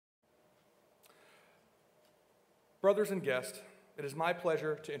Brothers and guests, it is my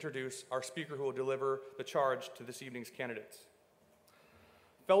pleasure to introduce our speaker who will deliver the charge to this evening's candidates.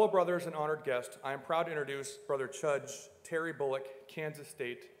 Fellow brothers and honored guests, I am proud to introduce Brother Judge Terry Bullock, Kansas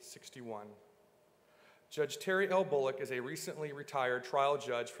State 61. Judge Terry L. Bullock is a recently retired trial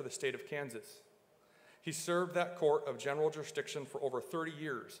judge for the state of Kansas. He served that court of general jurisdiction for over 30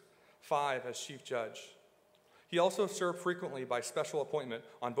 years, 5 as chief judge. He also served frequently by special appointment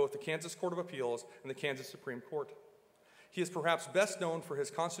on both the Kansas Court of Appeals and the Kansas Supreme Court. He is perhaps best known for his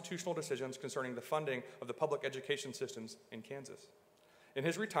constitutional decisions concerning the funding of the public education systems in Kansas. In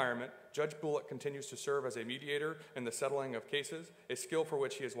his retirement, Judge Bullock continues to serve as a mediator in the settling of cases, a skill for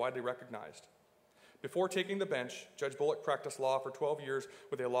which he is widely recognized. Before taking the bench, Judge Bullock practiced law for 12 years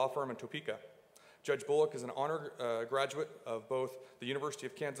with a law firm in Topeka. Judge Bullock is an honor graduate of both the University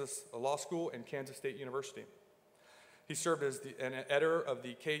of Kansas Law School and Kansas State University. He served as an editor of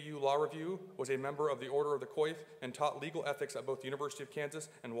the KU Law Review, was a member of the Order of the Coif, and taught legal ethics at both the University of Kansas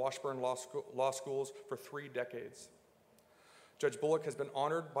and Washburn Law Schools for 3 decades. Judge Bullock has been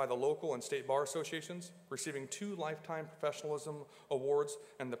honored by the local and state bar associations, receiving 2 Lifetime Professionalism Awards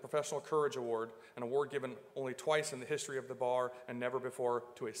and the Professional Courage Award, an award given only twice in the history of the bar and never before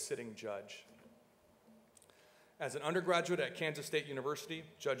to a sitting judge. As an undergraduate at Kansas State University,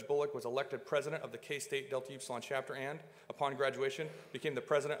 Judge Bullock was elected president of the K-State Delta Upsilon chapter and, upon graduation, became the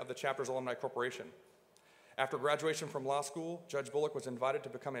president of the chapter's alumni corporation. After graduation from law school, Judge Bullock was invited to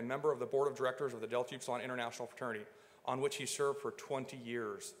become a member of the board of directors of the Delta Upsilon International Fraternity, on which he served for 20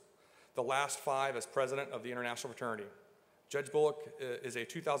 years, the last 5 as president of the International Fraternity. Judge Bullock is a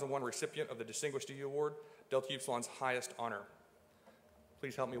 2001 recipient of the Distinguished DU Award, Delta Upsilon's highest honor.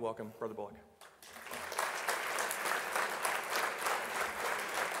 Please help me welcome Brother Bullock.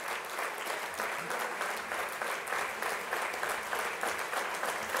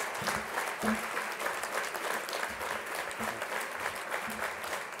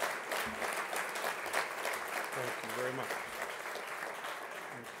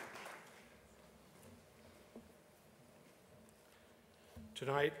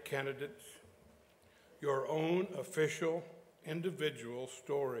 Tonight, candidates, your own official individual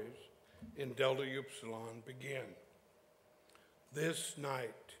stories in Delta Upsilon begin. This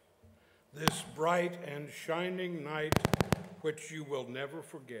night, this bright and shining night, which you will never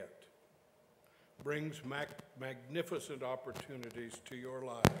forget, brings magnificent opportunities to your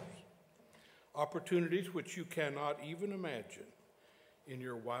lives, opportunities which you cannot even imagine in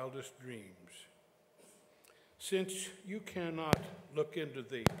your wildest dreams. Since you cannot look into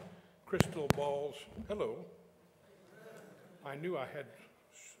the crystal balls, hello, I knew I had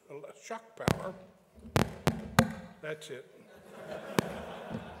shock power. That's it.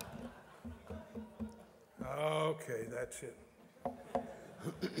 Okay, that's it.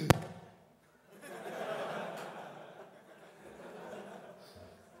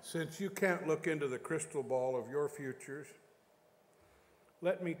 Since you can't look into the crystal ball of your futures,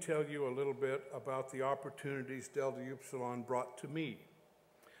 let me tell you a little bit about the opportunities Delta Upsilon brought to me,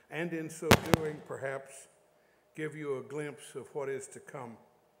 and in so doing, perhaps give you a glimpse of what is to come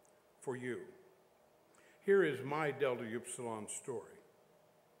for you. Here is my Delta Upsilon story.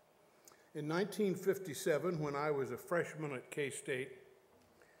 In 1957, when I was a freshman at K-State,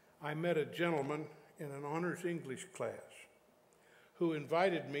 I met a gentleman in an honors English class who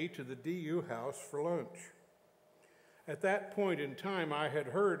invited me to the DU house for lunch. At that point in time, I had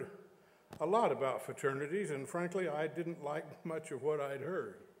heard a lot about fraternities, and frankly, I didn't like much of what I'd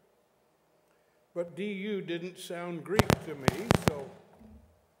heard. But DU didn't sound Greek to me, so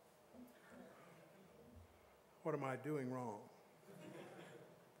what am I doing wrong?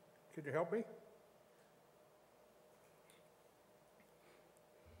 Could you help me?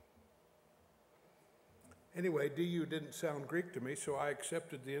 Anyway, DU didn't sound Greek to me, so I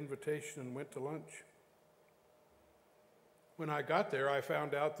accepted the invitation and went to lunch. When I got there, I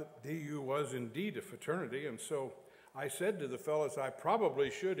found out that DU was indeed a fraternity, and so I said to the fellows, I probably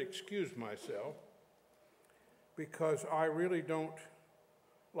should excuse myself because I really don't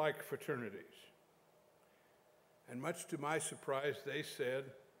like fraternities. And much to my surprise, they said,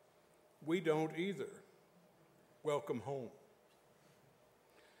 we don't either. Welcome home.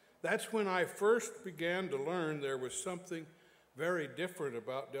 That's when I first began to learn there was something very different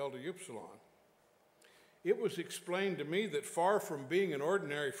about Delta Upsilon. It was explained to me that far from being an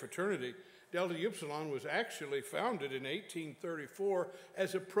ordinary fraternity, Delta Upsilon was actually founded in 1834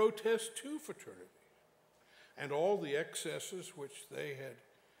 as a protest to fraternity. And all the excesses which they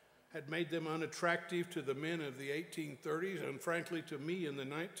had made them unattractive to the men of the 1830s and frankly to me in the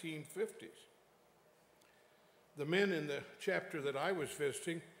 1950s. The men in the chapter that I was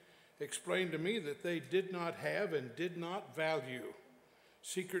visiting explained to me that they did not have and did not value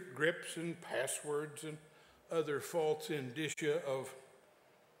secret grips and passwords and other false indicia of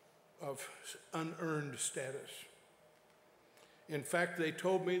unearned status. In fact, they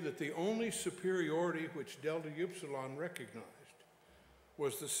told me that the only superiority which Delta Upsilon recognized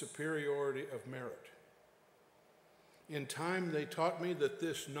was the superiority of merit. In time, they taught me that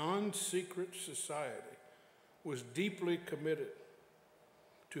this non-secret society was deeply committed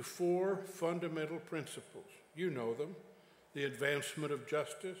to 4 fundamental principles. You know them: the advancement of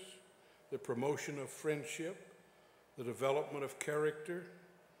justice, the promotion of friendship, the development of character,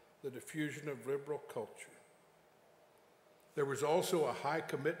 the diffusion of liberal culture. There was also a high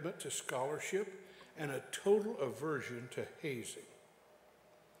commitment to scholarship and a total aversion to hazing.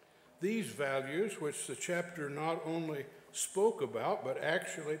 These values, which the chapter not only spoke about but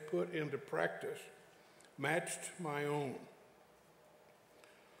actually put into practice, matched my own.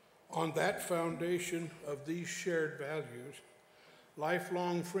 On that foundation of these shared values,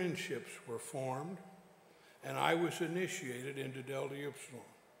 lifelong friendships were formed, and I was initiated into Delta Upsilon.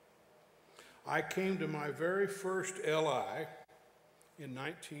 I came to my very first LI in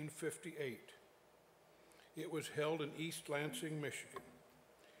 1958. It was held in East Lansing, Michigan.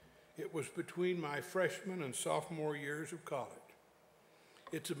 It was between my freshman and sophomore years of college.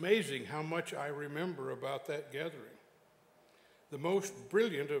 It's amazing how much I remember about that gathering. The most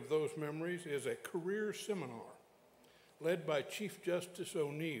brilliant of those memories is a career seminar led by Chief Justice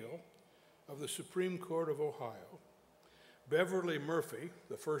O'Neill of the Supreme Court of Ohio, Beverly Murphy,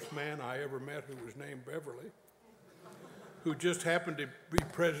 the first man I ever met who was named Beverly, who just happened to be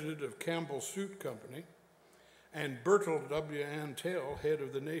president of Campbell Suit Company, and Bertel W. Antell, head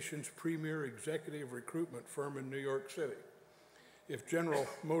of the nation's premier executive recruitment firm in New York City. If General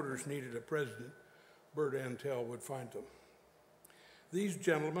Motors needed a president, Bert Antell would find them. These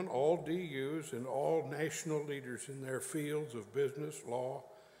gentlemen, all DUs and all national leaders in their fields of business, law,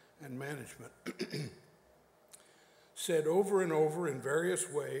 and management, said over and over in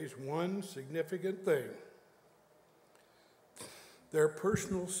various ways one significant thing: their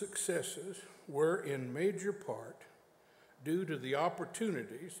personal successes were in major part due to the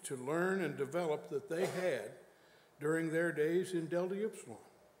opportunities to learn and develop that they had during their days in Delta Upsilon.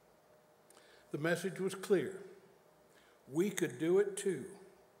 The message was clear. We could do it too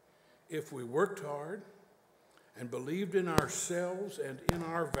if we worked hard and believed in ourselves and in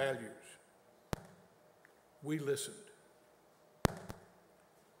our values. We listened.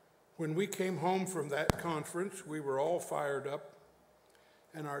 When we came home from that conference, we were all fired up,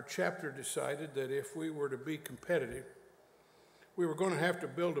 and our chapter decided that if we were to be competitive, we were going to have to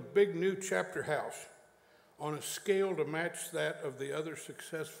build a big new chapter house on a scale to match that of the other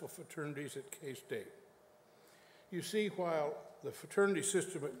successful fraternities at K-State. You see, while the fraternity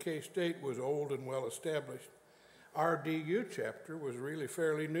system at K-State was old and well established, our DU chapter was really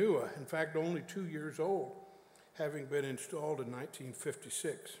fairly new, in fact, only 2 years old, having been installed in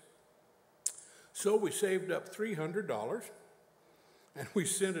 1956. So we saved up $300, and we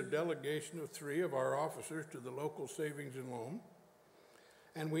sent a delegation of 3 of our officers to the local savings and loan,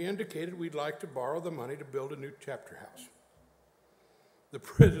 and we indicated we'd like to borrow the money to build a new chapter house. The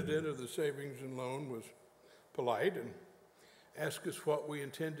president of the savings and loan was polite and asked us what we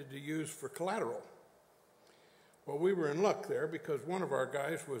intended to use for collateral. Well, we were in luck there because one of our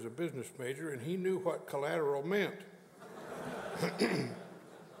guys was a business major and he knew what collateral meant.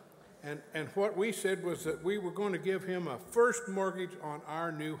 And what we said was that we were going to give him a first mortgage on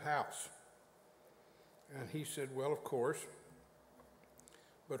our new house. And he said, well, of course,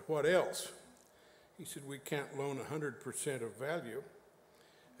 but what else? He said, we can't loan 100% of value.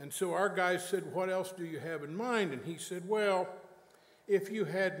 And so our guys said, what else do you have in mind? And he said, well, if you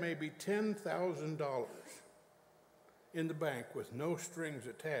had maybe $10,000 in the bank with no strings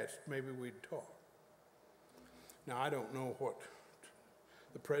attached, maybe we'd talk. Now, I don't know what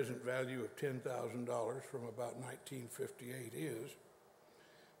the present value of $10,000 from about 1958 is,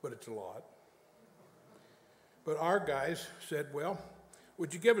 but it's a lot. But our guys said, well,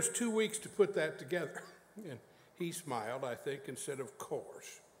 would you give us 2 weeks to put that together? And he smiled, I think, and said, of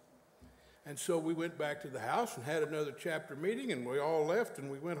course. And so we went back to the house and had another chapter meeting, and we all left,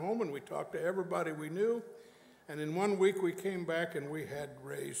 and we went home, and we talked to everybody we knew. And in 1 week, we came back, and we had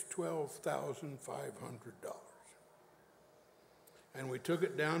raised $12,500. And we took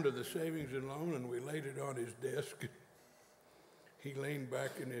it down to the savings and loan, and we laid it on his desk. He leaned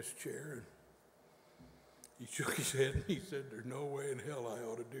back in his chair, and he shook his head, and he said, there's no way in hell I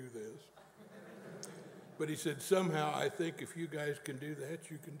ought to do this. But he said, somehow I think if you guys can do that,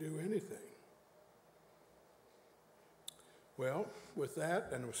 you can do anything. Well, with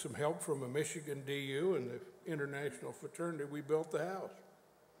that, and with some help from a Michigan DU and the international fraternity, we built the house.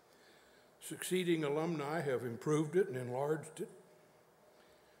 Succeeding alumni have improved it and enlarged it,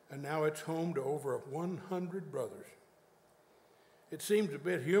 and now it's home to over 100 brothers. It seems a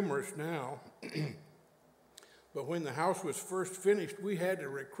bit humorous now, but when the house was first finished, we had to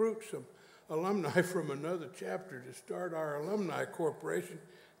recruit some alumni from another chapter to start our alumni corporation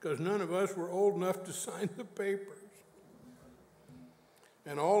because none of us were old enough to sign the papers.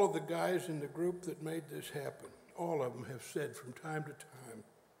 And all of the guys in the group that made this happen, all of them have said from time to time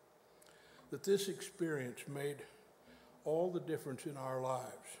that this experience made all the difference in our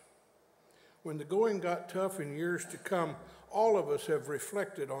lives. When the going got tough in years to come, all of us have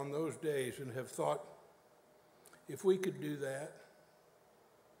reflected on those days and have thought, if we could do that,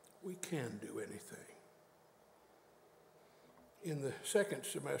 we can do anything. In the second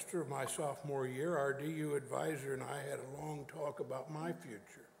semester of my sophomore year, our DU advisor and I had a long talk about my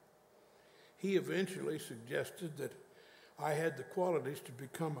future. He eventually suggested that I had the qualities to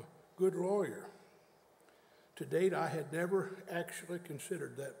become a good lawyer. To date, I had never actually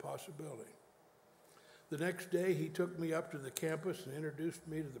considered that possibility. The next day, he took me up to the campus and introduced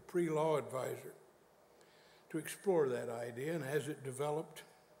me to the pre-law advisor to explore that idea, and as it developed,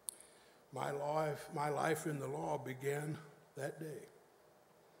 my life in the law began that day.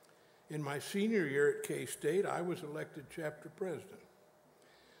 In my senior year at K-State, I was elected chapter president.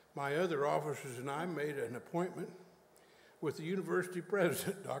 My other officers and I made an appointment with the university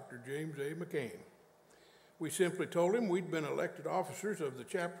president, Dr. James A. McCain. We simply told him we'd been elected officers of the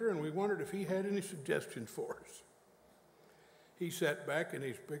chapter and we wondered if he had any suggestions for us. He sat back in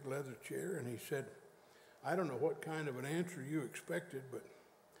his big leather chair and he said, "I don't know what kind of an answer you expected, but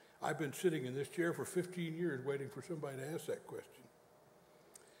I've been sitting in this chair for 15 years waiting for somebody to ask that question."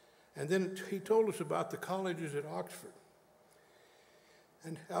 And then he told us about the colleges at Oxford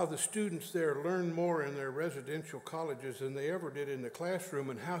and how the students there learn more in their residential colleges than they ever did in the classroom,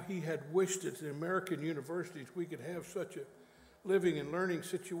 and how he had wished at the American universities we could have such a living and learning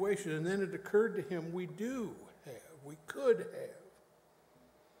situation. And then it occurred to him we could have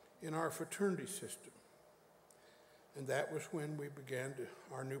in our fraternity system. And that was when we began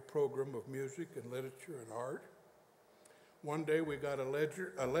our new program of music and literature and art. One day we got a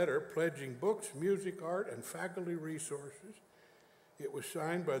letter pledging books, music, art, and faculty resources. It was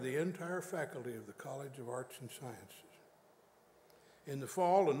signed by the entire faculty of the College of Arts and Sciences. In the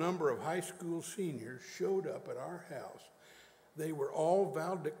fall, a number of high school seniors showed up at our house. They were all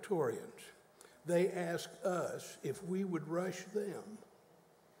valedictorians. They asked us if we would rush them.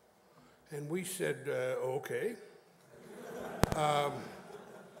 And we said, okay.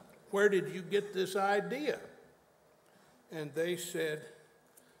 Where did you get this idea? And they said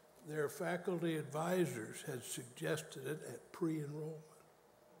their faculty advisors had suggested it at pre-enrollment.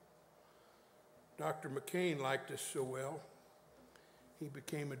 Dr. McCain liked us so well, he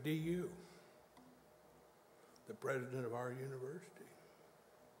became a DU, the president of our university.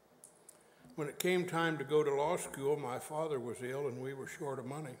 When it came time to go to law school, my father was ill and we were short of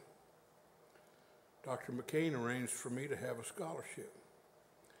money. Dr. McCain arranged for me to have a scholarship.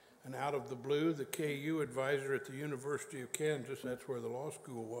 And out of the blue, the KU advisor at the University of Kansas, that's where the law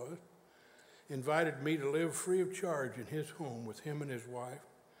school was, invited me to live free of charge in his home with him and his wife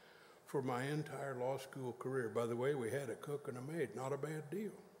for my entire law school career. By the way, we had a cook and a maid, not a bad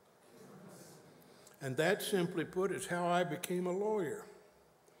deal. And that, simply put, is how I became a lawyer.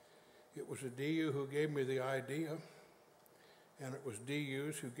 It was a DU who gave me the idea, and it was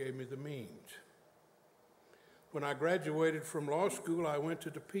DUs who gave me the means. When I graduated from law school, I went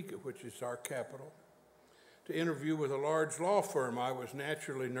to Topeka, which is our capital, to interview with a large law firm. I was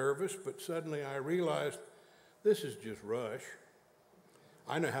naturally nervous, but suddenly I realized this is just rush.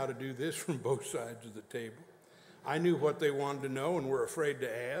 I know how to do this from both sides of the table. I knew what they wanted to know and were afraid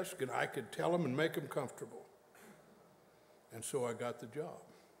to ask, and I could tell them and make them comfortable. And so I got the job.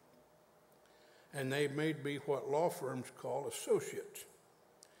 And they made me what law firms call associates.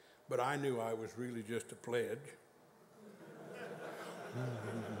 But I knew I was really just a pledge.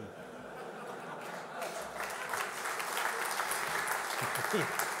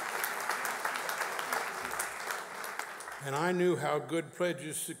 And I knew how good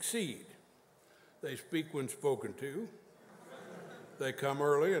pledges succeed. They speak when spoken to. They come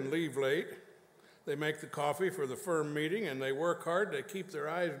early and leave late. They make the coffee for the firm meeting, and they work hard. They keep their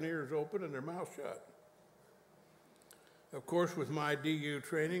eyes and ears open and their mouth shut. Of course, with my DU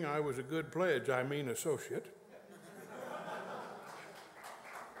training, I was a good pledge, associate.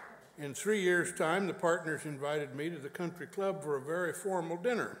 In 3 years' time, the partners invited me to the country club for a very formal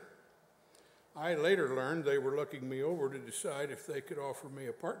dinner. I later learned they were looking me over to decide if they could offer me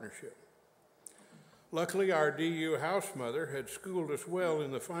a partnership. Luckily, our DU house mother had schooled us well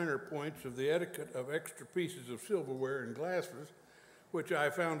in the finer points of the etiquette of extra pieces of silverware and glasses, which I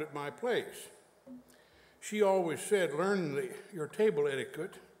found at my place. She always said, learn your table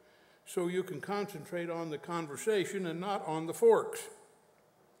etiquette so you can concentrate on the conversation and not on the forks.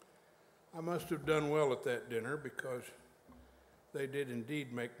 I must have done well at that dinner because they did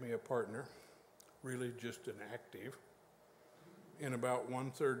indeed make me a partner, really just an active, in about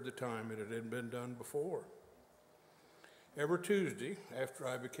 1/3 the time it had been done before. Every Tuesday, after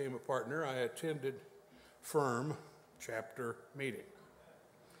I became a partner, I attended firm chapter meeting.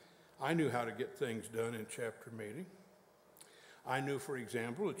 I knew how to get things done in chapter meeting. I knew, for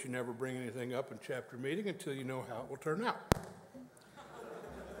example, that you never bring anything up in chapter meeting until you know how it will turn out.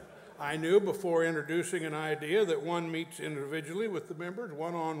 I knew before introducing an idea that one meets individually with the members,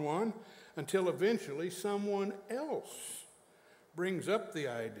 one-on-one, until eventually someone else brings up the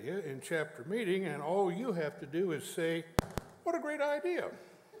idea in chapter meeting, and all you have to do is say, what a great idea.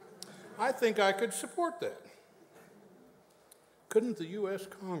 I think I could support that. Couldn't the U.S.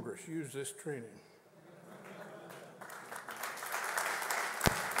 Congress use this training?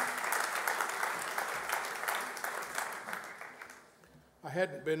 I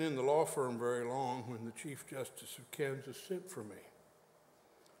hadn't been in the law firm very long when the Chief Justice of Kansas sent for me.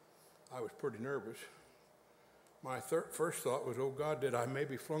 I was pretty nervous. My first thought was, oh God, did I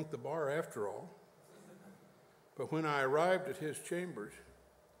maybe flunk the bar after all? But when I arrived at his chambers,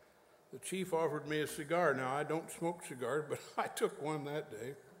 the chief offered me a cigar. Now, I don't smoke cigars, but I took one that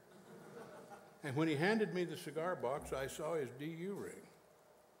day. And when he handed me the cigar box, I saw his DU ring.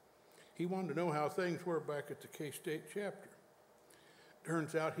 He wanted to know how things were back at the K-State chapter.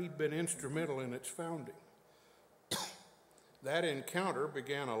 Turns out he'd been instrumental in its founding. That encounter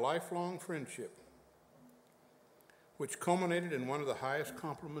began a lifelong friendship, which culminated in one of the highest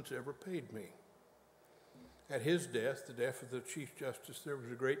compliments ever paid me. At his death, the death of the Chief Justice, there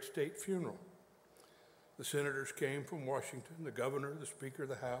was a great state funeral. The senators came from Washington, the governor, the Speaker of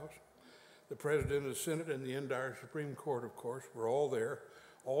the House, the President of the Senate, and the entire Supreme Court, of course, were all there,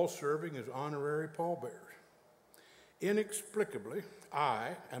 all serving as honorary pallbearers. Inexplicably,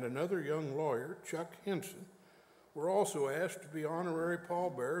 I and another young lawyer, Chuck Henson, were also asked to be honorary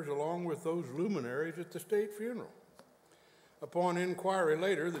pallbearers along with those luminaries at the state funeral. Upon inquiry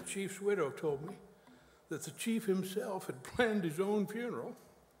later, the chief's widow told me that the chief himself had planned his own funeral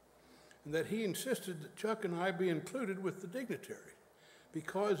and that he insisted that Chuck and I be included with the dignitary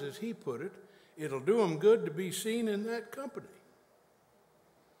because, as he put it, it'll do him good to be seen in that company.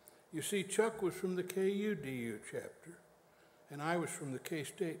 You see, Chuck was from the KU DU chapter, and I was from the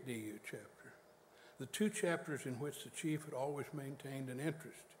K-State DU chapter, the two chapters in which the chief had always maintained an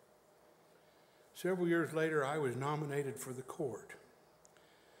interest. Several years later, I was nominated for the court.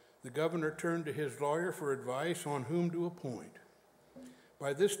 The governor turned to his lawyer for advice on whom to appoint.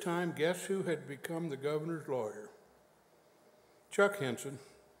 By this time, guess who had become the governor's lawyer? Chuck Henson.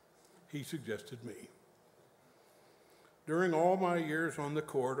 He suggested me. During all my years on the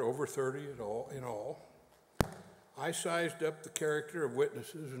court, over 30 in all, I sized up the character of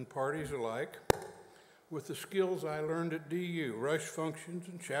witnesses and parties alike with the skills I learned at DU, rush functions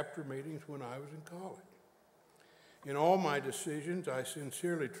and chapter meetings when I was in college. In all my decisions, I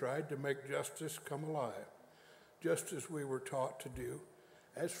sincerely tried to make justice come alive, just as we were taught to do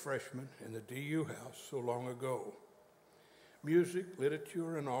as freshmen in the DU house so long ago. Music,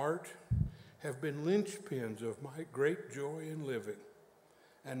 literature, and art have been linchpins of my great joy in living,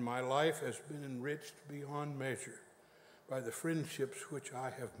 and my life has been enriched beyond measure by the friendships which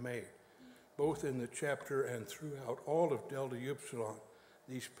I have made, both in the chapter and throughout all of Delta Upsilon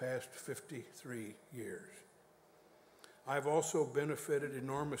these past 53 years. I've also benefited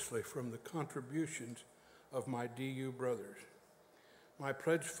enormously from the contributions of my DU brothers. My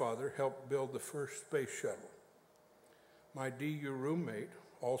pledge father helped build the first space shuttle. My DU roommate,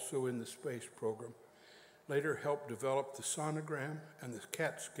 also in the space program, later helped develop the sonogram and the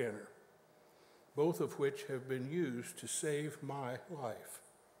CAT scanner, both of which have been used to save my life.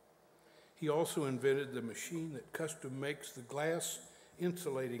 He also invented the machine that custom makes the glass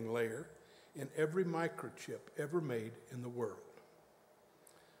insulating layer in every microchip ever made in the world.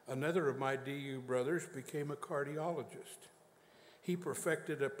 Another of my DU brothers became a cardiologist. He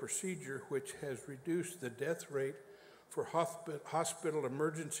perfected a procedure which has reduced the death rate for hospital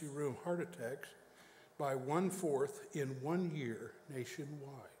emergency room heart attacks by 1/4 in 1 year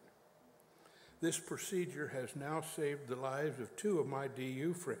nationwide. This procedure has now saved the lives of 2 of my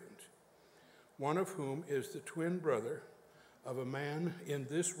DU friends, one of whom is the twin brother of a man in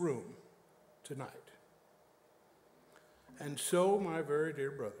this room tonight. And so, my very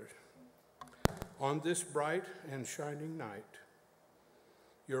dear brothers, on this bright and shining night,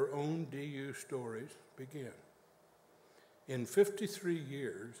 your own DU stories begin. In 53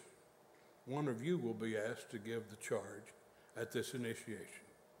 years, one of you will be asked to give the charge at this initiation.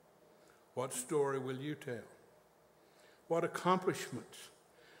 What story will you tell? What accomplishments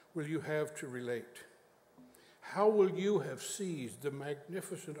will you have to relate? How will you have seized the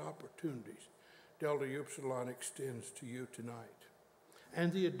magnificent opportunities Delta Upsilon extends to you tonight,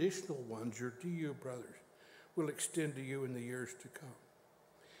 and the additional ones your DU brothers will extend to you in the years to come?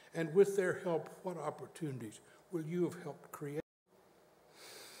 And with their help, what opportunities will you have helped create?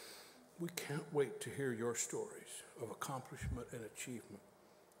 We can't wait to hear your stories of accomplishment and achievement.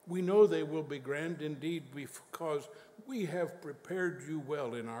 We know they will be grand indeed because we have prepared you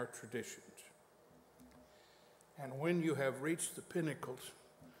well in our traditions. And when you have reached the pinnacles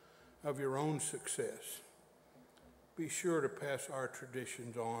of your own success, be sure to pass our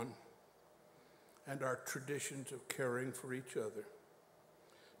traditions on and our traditions of caring for each other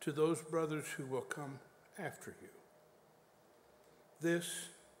to those brothers who will come after you. This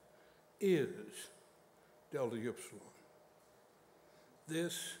is Delta Upsilon.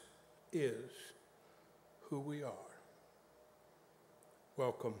 This is who we are.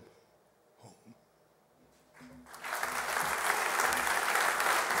 Welcome